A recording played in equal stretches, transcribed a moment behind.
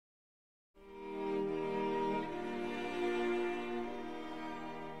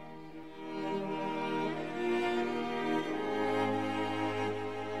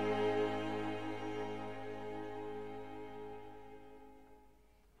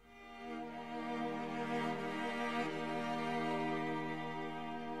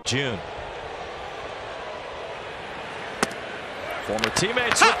June. Former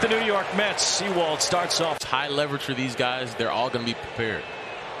teammates with the New York Mets. Sewald starts off. High leverage for these guys. They're all going to be prepared.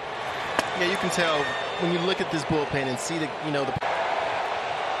 Yeah, you can tell when you look at this bullpen and see the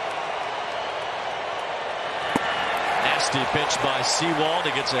nasty pitch by Sewald.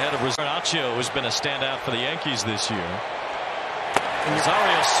 He gets ahead of Rosario, who's been a standout for the Yankees this year.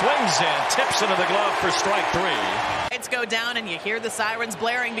 Rosario swings in, tips into the glove for strike 3. Lights go down and you hear the sirens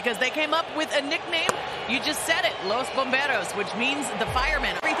blaring because they came up with a nickname. You just said it, Los Bomberos, which means the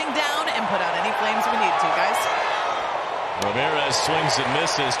firemen. Everything down and put out any flames we need to, guys. Ramirez swings and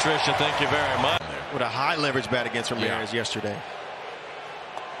misses. Tricia, thank you very much. with a high leverage bat against Ramirez yesterday.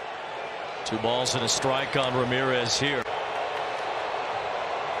 2 balls and a strike on Ramirez here.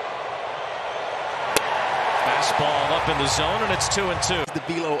 Fastball up in the zone, and it's 2-2. The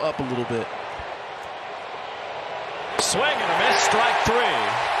velo up a little bit. Swing and a miss, strike 3.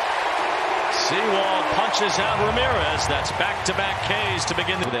 Sewald punches out Ramirez. That's back-to-back Ks to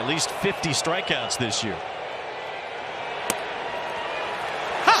begin with at least 50 strikeouts this year.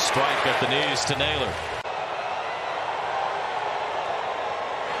 Strike at the knees to Naylor.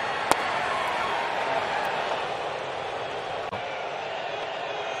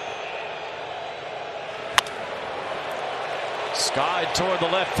 Skied toward the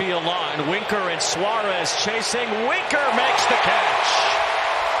left field line. Winker and Suarez chasing. Winker makes the catch.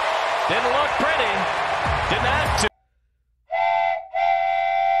 Didn't look pretty. Didn't have to.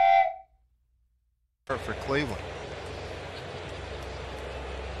 For Cleveland.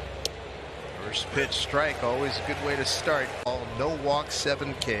 First pitch strike, always a good way to start. No walks,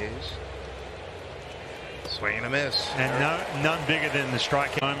 7 Ks. Swing and a miss. And none bigger than the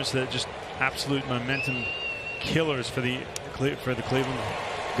strike moments that just absolute momentum killers for the Cleveland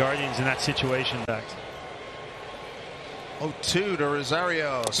Guardians in that situation. 0-2 to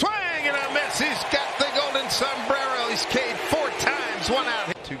Rosario. Swing and a miss. He's got the golden sombrero. He's K'd 4 times, 1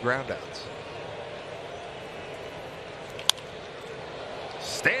 out. 2 groundouts.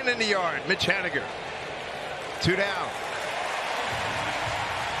 Stand in the yard, Mitch Haniger. 2 down.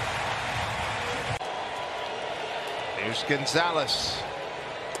 Here's Gonzalez.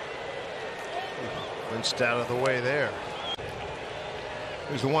 Rinsed out of the way there.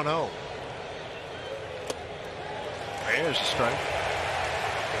 Here's the 1-0. There's a strike.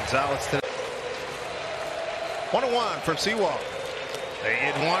 Gonzalez today. 1-1 from Sewald. They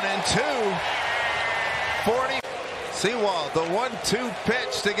get 1 and 2. 40. Sewald, the 1-2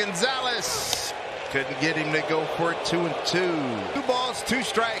 pitch to Gonzalez. Couldn't get him to go for it. 2-2. 2 balls, 2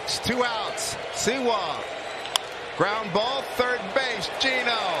 strikes, 2 outs. Sewald. Ground ball, third base.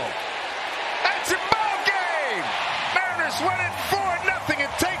 Gino. That's a ball game. Mariners win it 4-0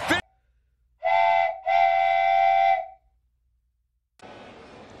 and take this.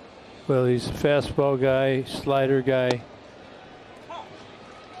 Well, he's a fastball guy, slider guy.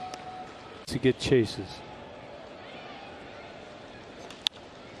 To get chases.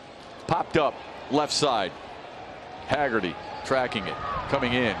 Popped up left side. Haggerty tracking it,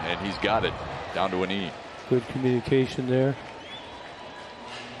 coming in, and he's got it down to an E. Good communication there.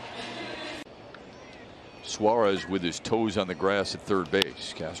 Suarez with his toes on the grass at third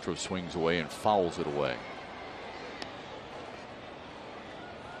base. Castro swings away and fouls it away.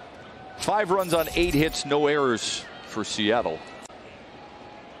 5 runs on 8 hits, no errors for Seattle.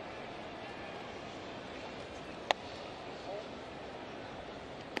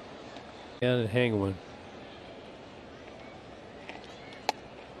 And hang one.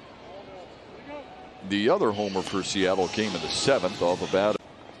 The other homer for Seattle came in the 7th off a bat.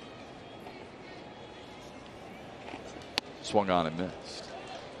 Swung on and missed.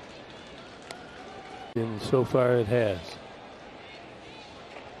 And so far it has.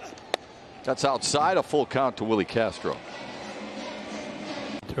 That's outside, a full count to Willie Castro.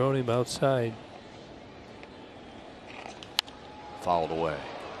 Throwing him outside. Fouled away.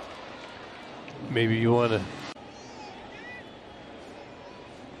 Maybe you want to.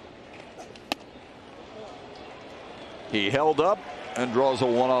 He held up and draws a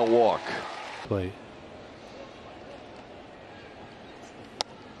 1-out walk. Play.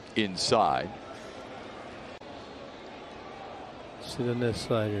 Inside. Sit on that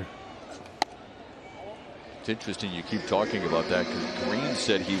slider. It's interesting you keep talking about that because Green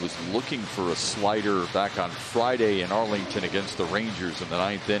said he was looking for a slider back on Friday in Arlington against the Rangers in the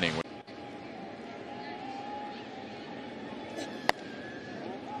 9th inning.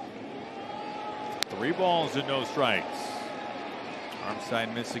 3 balls and no strikes. Arm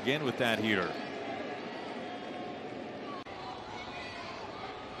side miss again with that heater.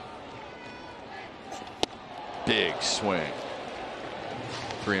 Big swing.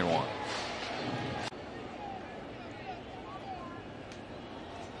 3-1.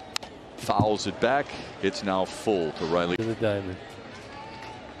 Fouls it back. It's now full to Riley. To the diamond.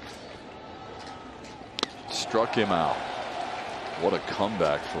 Struck him out. What a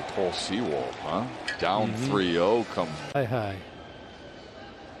comeback for Paul Sewald, huh? Down 3-0. Come High.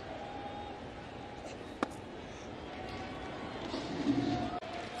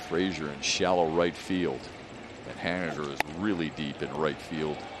 Frazier in shallow right field. And Haniger is really deep in right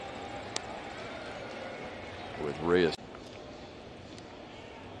field. With Reyes.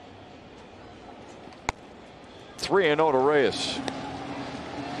 3-0 to Reyes.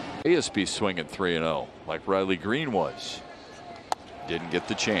 Reyes be swinging 3-0 like Riley Green was. Didn't get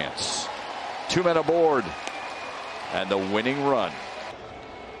the chance. 2 men aboard. And the winning run.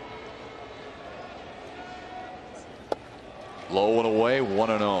 Low and away,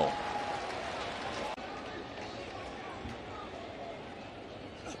 1-0.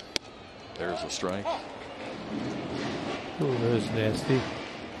 There's a strike. Oh, that was nasty.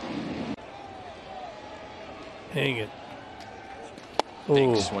 Hang it.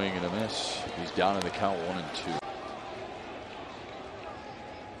 Big swing and a miss. He's down in the count, 1-2.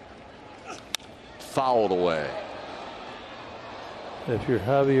 Fouled away. If you're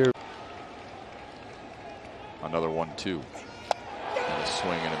Javier. Another 1-2. And a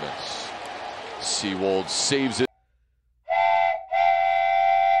swing and a miss. Sewald saves it.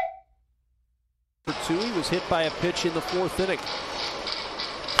 He was hit by a pitch in the 4th inning.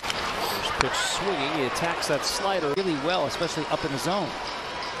 First pitch swinging. He attacks that slider really well, especially up in the zone.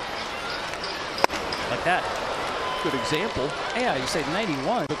 Like that. Good example. Yeah, you say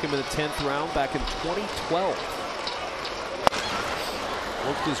 91. Took him in the 10th round back in 2012.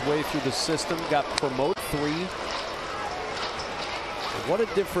 Worked his way through the system, got promoted 3. What a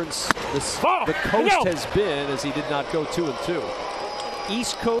difference the coast has been as he did not go 2-2.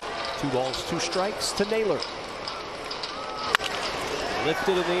 East Coast, 2 balls, 2 strikes to Naylor.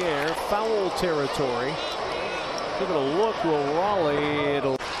 Lifted in the air, foul territory. Give it a look, will Raleigh.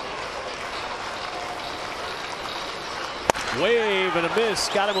 It'll wave and a miss.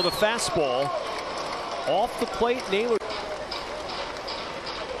 Got him with a fastball. Off the plate, Naylor.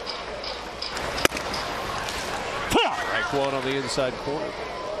 Strike one on the inside corner.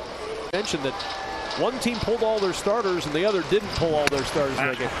 Mentioned that one team pulled all their starters and the other didn't pull all their starters in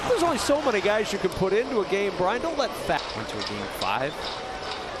that game. There's only so many guys you can put into a game, Brian. Don't let that into a game 5.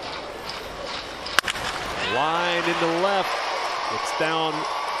 Line into left. It's down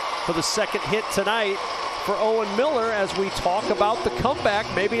for the 2nd hit tonight for Owen Miller as we talk about the comeback.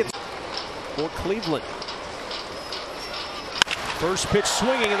 Maybe it's for Cleveland. First pitch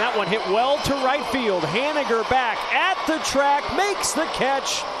swinging, and that one hit well to right field. Haniger back at the track, makes the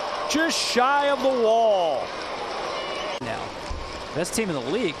catch just shy of the wall. Now, best team in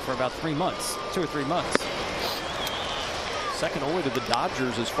the league for about 3 months, 2 or 3 months. Second only to the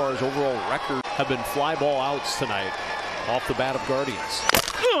Dodgers as far as overall record. Have been fly ball outs tonight off the bat of Guardians.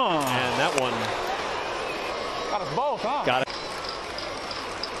 And that one got us both, huh? Got it.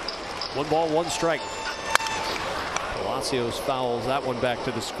 1 ball, 1 strike. Palacios fouls that one back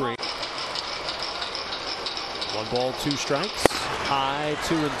to the screen. 1 ball, 2 strikes. High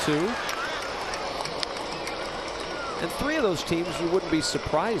 2-2. And 3 of those teams you wouldn't be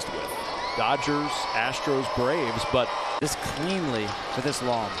surprised with. Dodgers, Astros, Braves, but this cleanly for this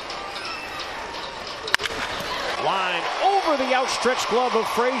long. Line over the outstretched glove of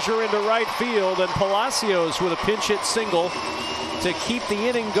Frazier into right field, and Palacios with a pinch hit single to keep the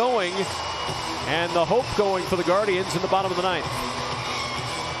inning going and the hope going for the Guardians in the bottom of the 9th.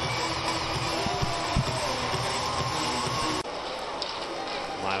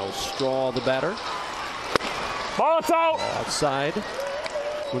 Miles Straw, the batter. Ball out. Outside.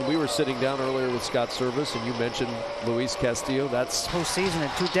 When we were sitting down earlier with Scott Service and you mentioned Luis Castillo, that's postseason in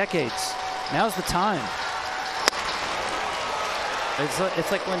 2 decades. Now's the time.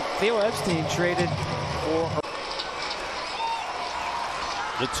 It's like when Theo Epstein traded for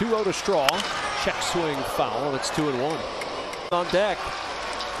the 2-0 to Straw. Check swing foul, and it's 2-1. On deck,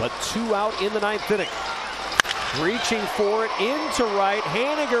 but 2 out in the 9th inning. Reaching for it into right.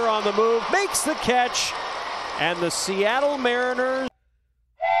 Haniger on the move, makes the catch, and the Seattle Mariners.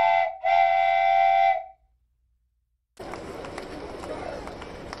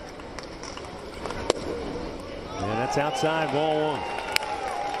 And that's outside, ball 1.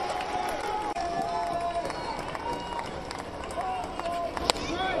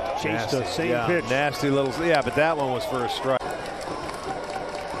 Chased the same pitch. Nasty little, yeah, but that one was for a strike.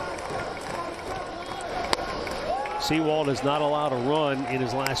 Sewald has not allowed a run in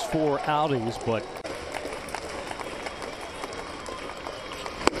his last 4 outings, but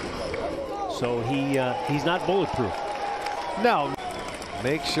so he's not bulletproof. No.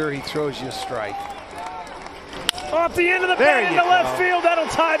 Make sure he throws you a strike. Off the end of the bat into left field. That'll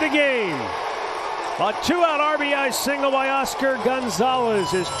tie the game. A 2-out RBI single by Oscar Gonzalez.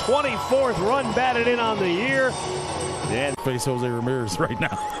 His 24th run batted in on the year. And face Jose Ramirez right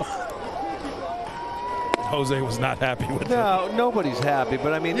now. Jose was not happy with No, nobody's happy,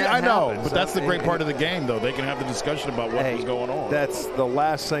 but I mean, yeah, I know, happens. but that's the great part of the game, though. They can have the discussion about what was going on. That's the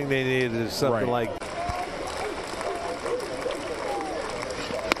last thing they needed is something like.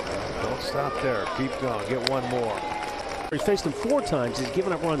 Don't stop there. Keep going. Get one more. He's faced him 4 times. He's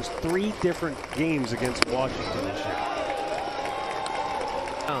given up runs 3 different games against Washington this year.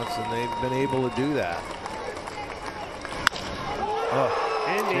 And they've been able to do that.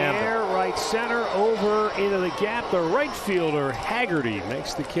 In the air, right center, over into the gap. The right fielder, Haggerty,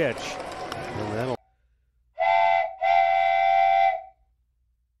 makes the catch. And that'll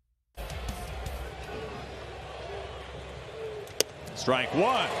Strike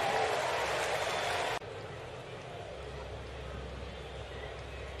 1.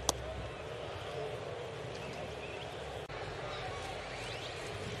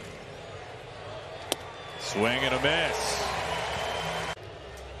 Swing and a miss.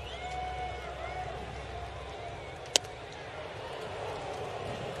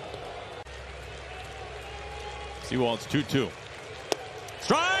 Sewald's 2-2.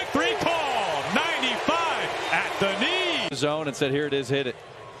 Strike 3 call. 95 at the knee. Zone and said, here it is, hit it.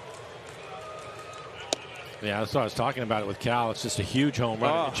 Yeah, that's what I was talking about it with Cal. It's just a huge home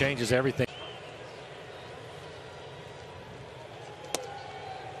run. It changes everything.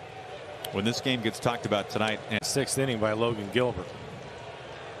 When this game gets talked about tonight. 6th inning by Logan Gilbert.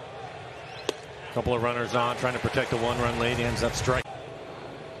 A couple of runners on, trying to protect a 1-run lead. Ends up striking.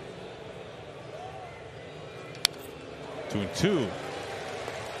 2-2.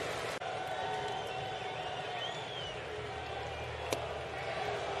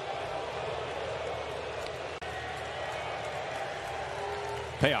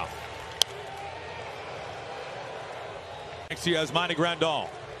 Payoff. Next he has Monty Grandal.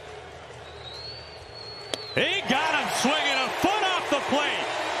 He got him swinging a foot off the plate.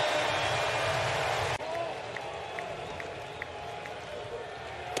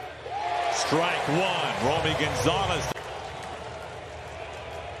 Strike 1. Romy Gonzalez.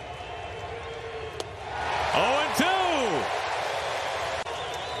 0-2.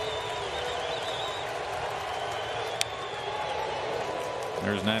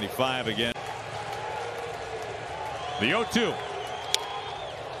 There's 95 again. The 0-2.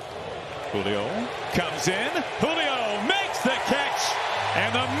 Julio comes in. Julio makes the catch.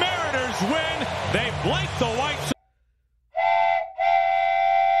 And the Mariners win. They blank the White Sox.